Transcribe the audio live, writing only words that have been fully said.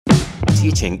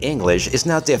Teaching English is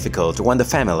not difficult when the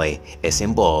family is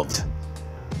involved.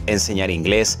 Enseñar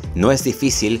inglés no es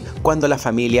difícil cuando la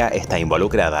familia está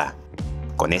involucrada.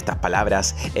 Con estas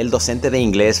palabras, el docente de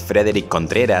inglés Frederic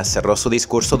Contreras cerró su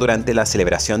discurso durante la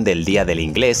celebración del Día del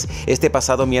Inglés este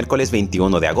pasado miércoles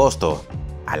 21 de agosto.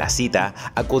 A la cita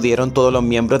acudieron todos los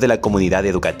miembros de la comunidad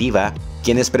educativa,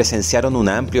 quienes presenciaron un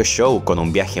amplio show con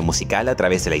un viaje musical a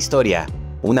través de la historia,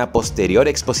 una posterior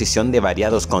exposición de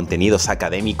variados contenidos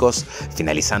académicos,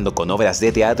 finalizando con obras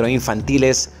de teatro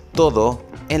infantiles, todo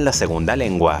en la segunda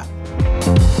lengua.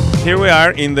 Here we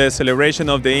are in the celebration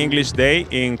of the English Day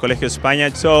in Colegio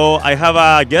España. So I have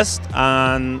a guest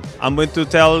and I'm going to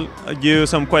tell you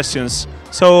some questions.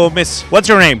 So Miss, what's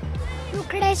your name?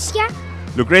 Lucrecia.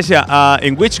 Lucrecia,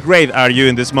 in which grade are you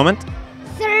in this moment?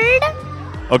 Third.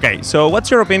 Okay, so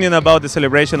what's your opinion about the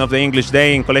celebration of the English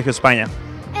Day in Colegio España?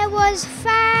 It was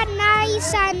fun,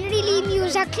 nice, and really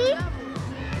musical.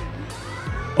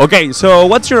 Okay, so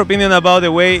what's your opinion about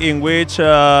the way in which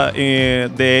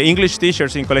the English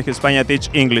teachers in Colegio España teach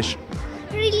English?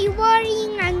 Really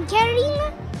worrying and caring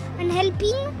and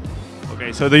helping.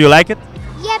 Okay, so do you like it?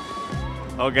 Yep.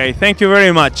 Okay, thank you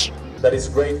very much. That is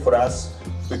great for us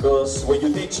because when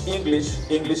you teach English,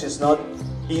 English is not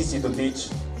easy to teach.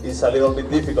 It's a little bit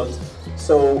difficult.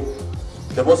 So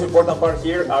the most important part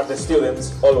here are the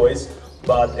students always.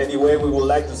 But anyway, we would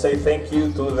like to say thank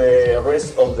you to the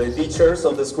rest of the teachers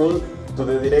of the school, to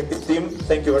the directive team.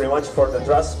 Thank you very much for the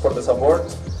trust, for the support,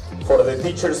 for the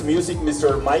teachers' music,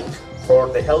 Mr. Mike, for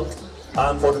the help,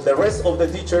 and for the rest of the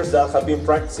teachers that have been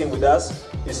practicing with us.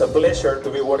 It's a pleasure to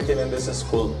be working in this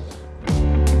school.